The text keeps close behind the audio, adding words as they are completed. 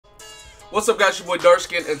What's up, guys? Your boy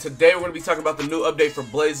Darkskin, and today we're going to be talking about the new update for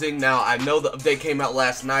Blazing. Now, I know the update came out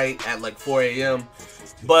last night at like 4 a.m.,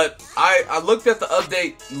 but I looked at the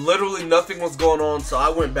update, literally nothing was going on, so I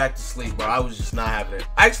went back to sleep, bro. I was just not having it.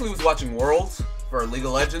 I actually was watching Worlds for League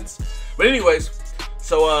of Legends, but anyways,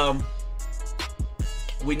 so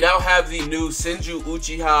we now have the new Senju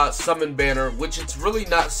Uchiha summon banner, which it's really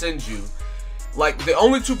not Senju. Like, the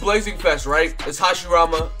only two Blazing Fest, right, is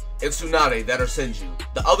Hashirama and Tsunade that are Senju.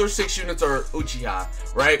 The other 6 units are Uchiha,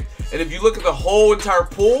 right? And if you look at the whole entire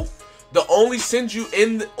pool, the only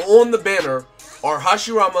Senju on the banner are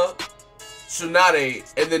Hashirama,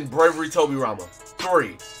 Tsunade, and then Bravery Tobirama.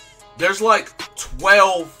 3. There's like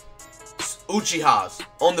 12 Uchihas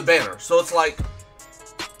on the banner. So it's like,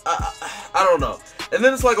 I don't know. And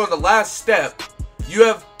then it's like on the last step, you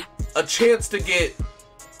have a chance to get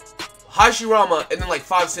Hashirama and then like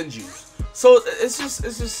 5 Senjus. So it's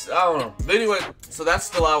just I don't know. But anyway, so that's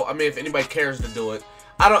still out. I mean, if anybody cares to do it,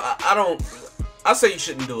 I say you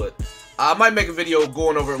shouldn't do it. I might make a video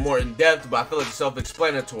going over it more in depth, but I feel like it's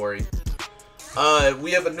self-explanatory.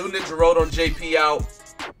 We have a new Ninja Road on JP out,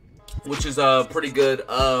 which is pretty good.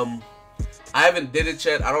 I haven't did it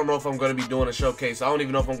yet. I don't know if I'm going to be doing a showcase. I don't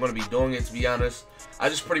even know if I'm going to be doing it, to be honest. I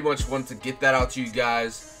just pretty much want to get that out to you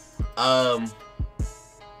guys.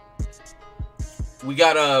 We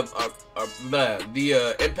got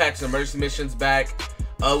the Impacts and Emergency Missions back.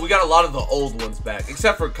 We got a lot of the old ones back,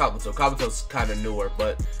 except for Kabuto. Kabuto's kind of newer,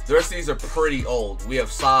 but the rest of these are pretty old. We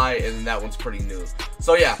have Sai, and that one's pretty new.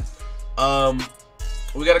 So yeah,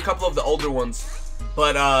 we got a couple of the older ones.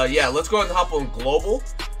 But yeah, let's go ahead and hop on Global.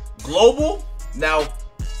 Global, now,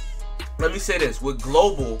 let me say this. With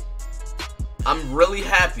Global, I'm really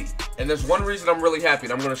happy. And there's one reason I'm really happy,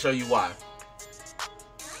 and I'm going to show you why.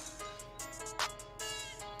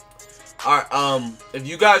 Alright, if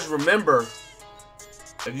you guys remember,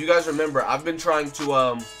 I've been trying to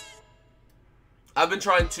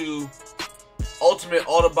ultimate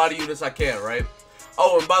all the body units I can, right?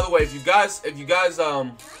 Oh, and by the way, if you guys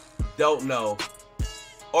don't know,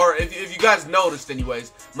 or if you guys noticed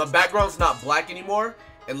anyways, my background's not black anymore,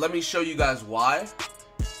 and let me show you guys why.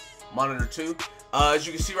 Monitor 2. As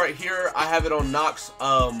you can see right here, I have it on Nox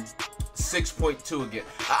 6.2 again.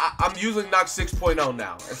 I'm using Nox 6.0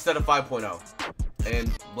 now instead of 5.0.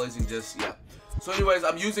 And Blazing just, yeah. So anyways,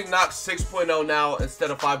 I'm using Nox 6.0 now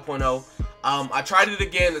instead of 5.0. I tried it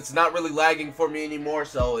again. It's not really lagging for me anymore,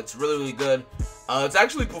 so it's really, really good. It's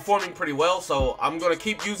actually performing pretty well, so I'm going to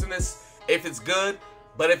keep using this if it's good.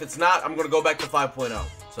 But if it's not, I'm going to go back to 5.0.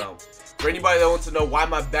 So for anybody that wants to know why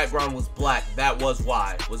my background was black, that was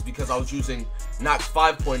why. Was because I was using Nox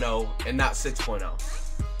 5.0 and not 6.0.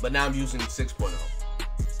 But now I'm using 6.0.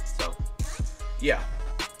 So, yeah.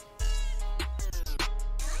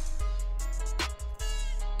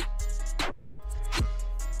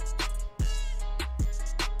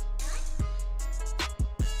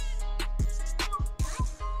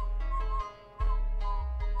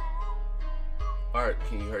 Alright,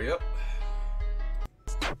 can you hurry up?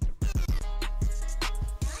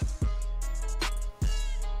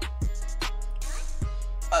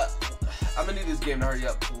 I'm gonna need this game to hurry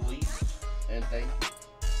up, please. And thank you.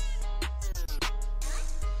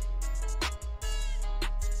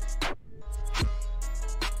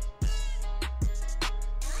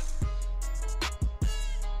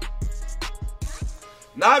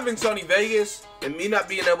 Not having Sony Vegas and me not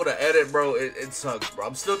being able to edit, bro, it sucks, bro.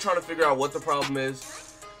 I'm still trying to figure out what the problem is.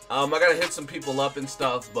 I gotta hit some people up and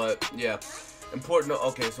stuff, but yeah. Important.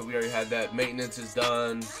 Okay, so we already had that. Maintenance is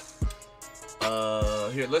done.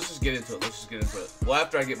 Here, let's just get into it. Well,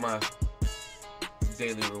 after I get my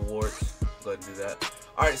daily rewards, go ahead and do that.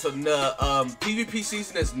 Alright, so the PvP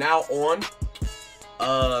season is now on.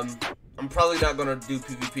 I'm probably not gonna do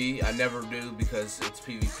PvP. I never do because it's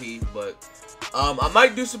PvP, but I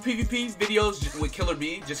might do some PvP videos with Killer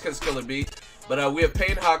B, just because Killer B. But we have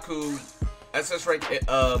Pain Haku, SS rank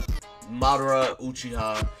Madara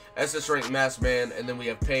Uchiha, SS rank Masked Man, and then we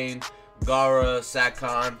have Pain, Gara,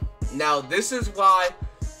 Sakon. Now, this is why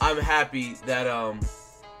I'm happy that,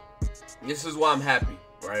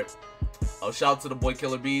 right? Oh, shout out to the boy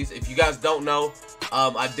Killer Bees. If you guys don't know,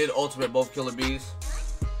 I did ultimate both Killer Bees.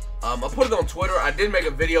 I put it on Twitter. I did make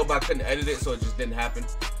a video, but I couldn't edit it, so it just didn't happen.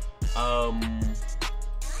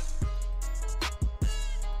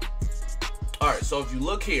 Alright, so if you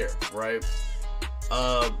look here, right?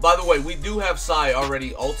 By the way, we do have Sai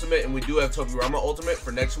already ultimate, and we do have Tobirama ultimate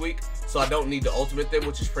for next week, so I don't need to ultimate them,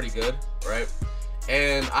 which is pretty good, right?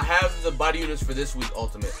 And I have the body units for this week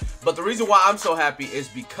ultimate. But the reason why I'm so happy is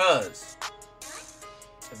because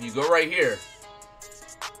if you go right here,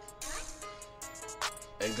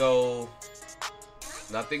 and go.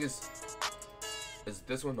 No, I think is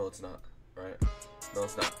this one? No, it's not. Right? No,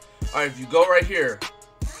 it's not. All right, if you go right here,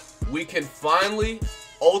 we can finally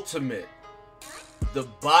ultimate the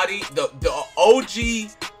OG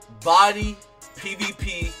body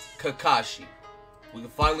PvP Kakashi. We can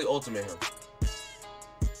finally ultimate him,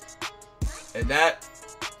 and that's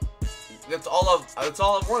all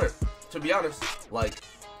I've wanted, to be honest. Like,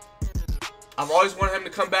 I've always wanted him to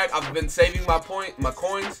come back. I've been saving my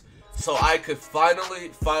coins, so I could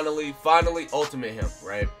finally ultimate him,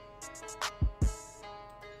 right?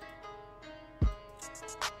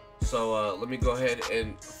 So let me go ahead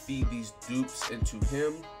and feed these dupes into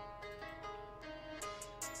him.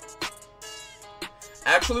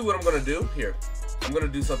 Actually, what I'm gonna do here, I'm gonna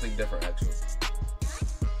do something different. Actually,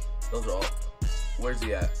 those are all. Where's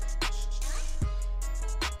he at?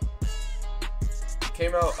 He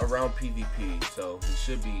came out around PvP, so he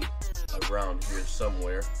should be around here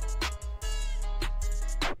somewhere.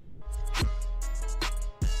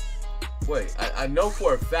 Wait, I know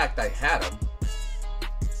for a fact I had him.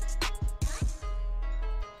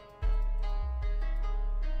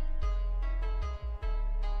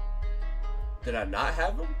 Did I not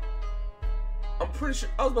have him? I'm pretty sure.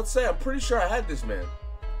 I was about to say, I'm pretty sure I had this man.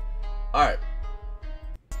 Alright.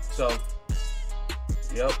 So,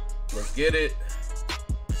 yep. Let's get it.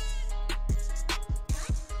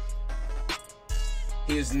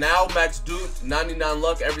 He is now max duped, 99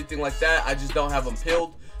 luck, everything like that. I just don't have him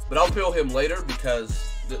pilled. But I'll pill him later because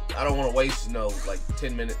I don't want to waste, you know, like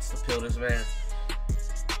 10 minutes to pill this man.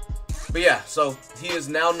 But yeah, so he is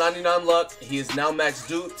now 99 luck. He is now max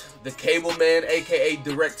duped. The Cable Man, aka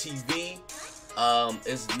DirecTV,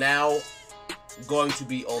 is now going to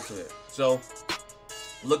be ultimate. So,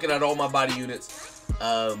 looking at all my body units,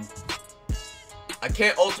 I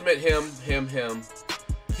can't ultimate him.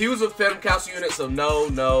 He was a Phantom Castle unit, so no.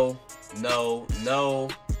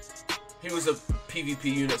 He was a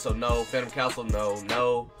PvP unit, so no. Phantom Castle,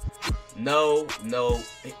 no.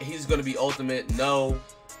 He's gonna be ultimate, no.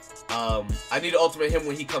 I need to ultimate him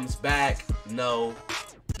when he comes back. No.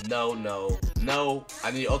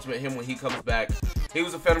 I need to ultimate him when he comes back. He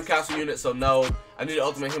was a Phantom Castle unit, so no. I need to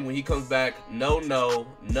ultimate him when he comes back. No.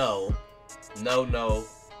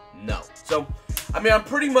 So, I mean, I'm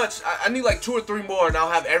pretty much, I need like 2 or 3 more, and I'll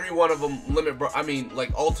have every one of them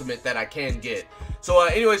ultimate that I can get. So,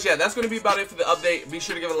 anyways, yeah, that's going to be about it for the update. Be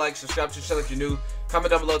sure to give it a like, subscribe to the channel if you're new. Comment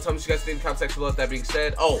down below, tell me what you guys think in the comment section below. With that being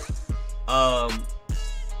said,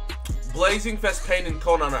 Blazing, Fest, Pain, and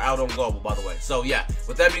Conan are out on Global, by the way. So, yeah,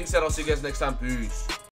 with that being said, I'll see you guys next time. Peace.